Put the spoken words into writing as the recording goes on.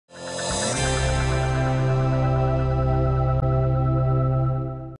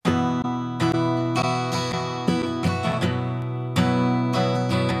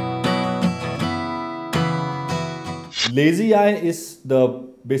Lazy eye is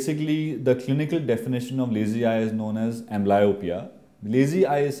basically the clinical definition of lazy eye is known as amblyopia. Lazy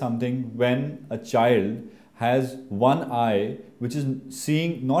eye is something when a child has one eye which is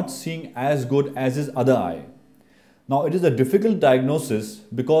not seeing as good as his other eye. Now it is a difficult diagnosis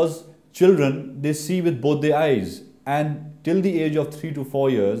because children, they see with both their eyes, and till the age of 3 to 4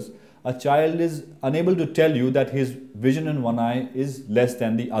 years a child is unable to tell you that his vision in one eye is less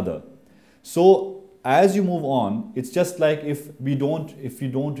than the other. So as you move on, it's just like if you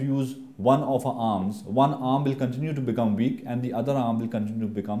don't use one of our arms, one arm will continue to become weak and the other arm will continue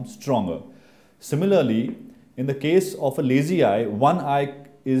to become stronger. Similarly, in the case of a lazy eye, one eye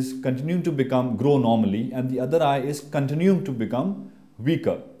is continuing to grow normally and the other eye is continuing to become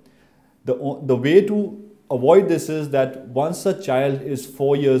weaker. The way to avoid this is that once a child is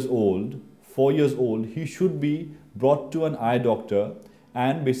 4 years old, he should be brought to an eye doctor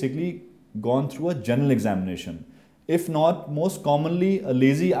and basically gone through a general examination. If not, most commonly a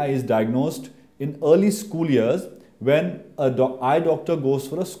lazy eye is diagnosed in early school years when an eye doctor goes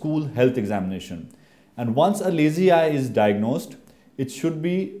for a school health examination. And once a lazy eye is diagnosed, it should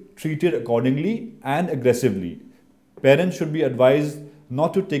be treated accordingly and aggressively. Parents should be advised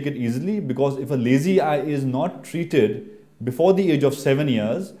not to take it easily, because if a lazy eye is not treated before the age of 7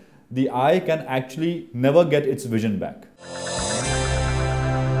 years, the eye can actually never get its vision back.